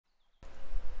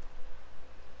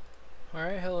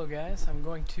Alright, hello guys. I'm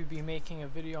going to be making a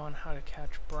video on how to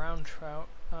catch brown trout.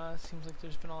 Seems like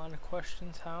there's been a lot of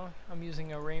questions how. I'm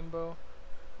using a rainbow,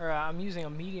 I'm using a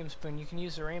medium spoon. You can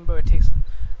use a rainbow. It takes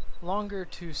longer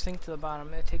to sink to the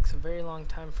bottom. It takes a very long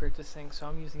time for it to sink, so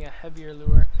I'm using a heavier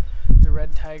lure, the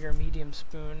Red Tiger medium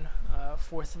spoon,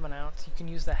 1/4 of an ounce. You can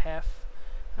use the half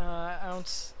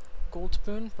ounce gold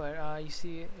spoon, but you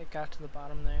see it got to the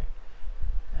bottom there.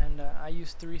 And I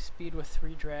use 3 speed with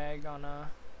 3 drag on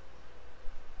a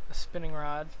spinning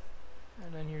rod,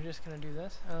 and then you're just gonna do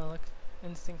this. Look,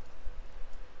 instinct.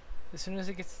 As soon as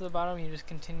it gets to the bottom, you just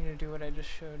continue to do what I just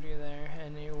showed you there,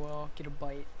 and you will get a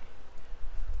bite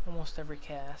almost every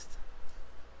cast.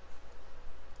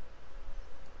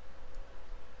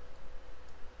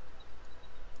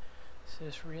 So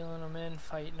just reeling them in,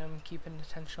 fighting them, keeping the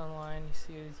tension on the line. You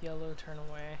see it is yellow, turn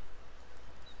away.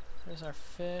 There's our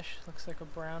fish. Looks like a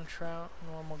brown trout,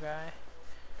 normal guy.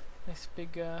 Nice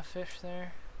big fish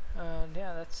there.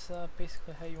 Yeah, that's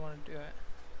basically how you want to do it.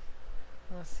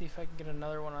 Let's see if I can get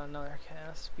another one on another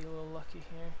cast. Be a little lucky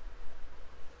here.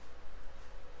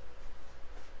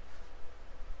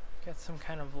 Got some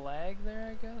kind of lag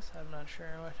there, I guess. I'm not sure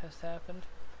what has happened.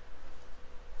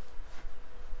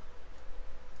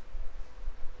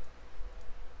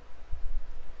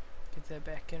 Get that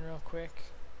back in real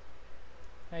quick.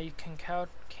 Now you can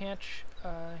catch.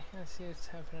 Let's see what's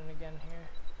happening again here.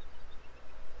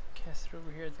 Cast it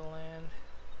over here at the land.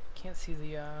 Can't see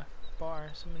the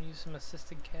bar, so I'm going to use some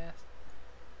assisted cast.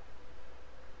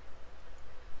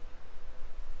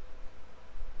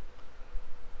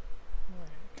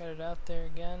 Alright, got it out there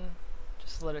again.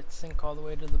 Just let it sink all the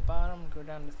way to the bottom. Go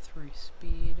down to 3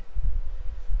 speed.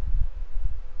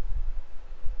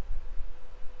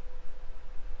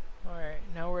 Alright,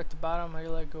 now we're at the bottom. I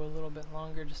let go a little bit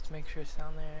longer just to make sure it's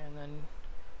down there, and then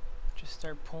just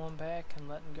start pulling back and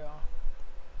letting go.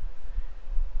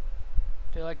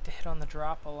 They like to hit on the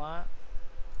drop a lot.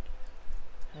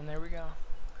 And there we go.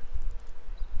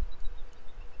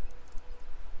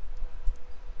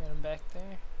 Got him back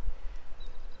there.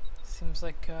 Seems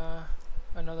like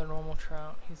another normal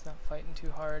trout. He's not fighting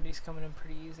too hard. He's coming in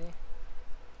pretty easy.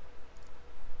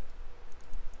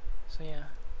 So yeah.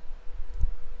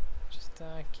 Just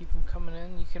keep them coming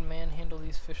in. You can manhandle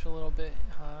these fish a little bit.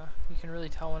 You can really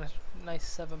tell when it's a nice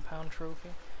 7-pound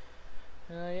trophy.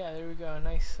 Yeah, there we go.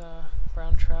 Nice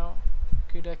brown trout.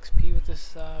 Good XP with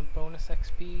this bonus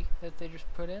XP that they just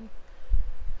put in.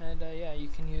 And yeah, you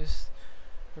can use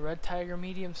the Red Tiger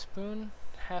medium spoon,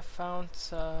 1/2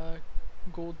 ounce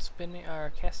gold spinning or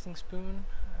casting spoon,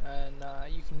 and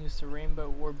you can use the rainbow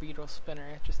war beetle spinner.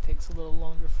 It just takes a little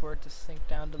longer for it to sink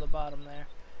down to the bottom there.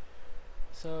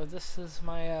 So this is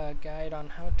my guide on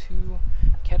how to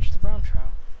catch the brown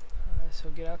trout. So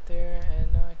get out there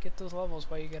and get those levels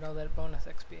while you get all that bonus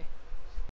XP.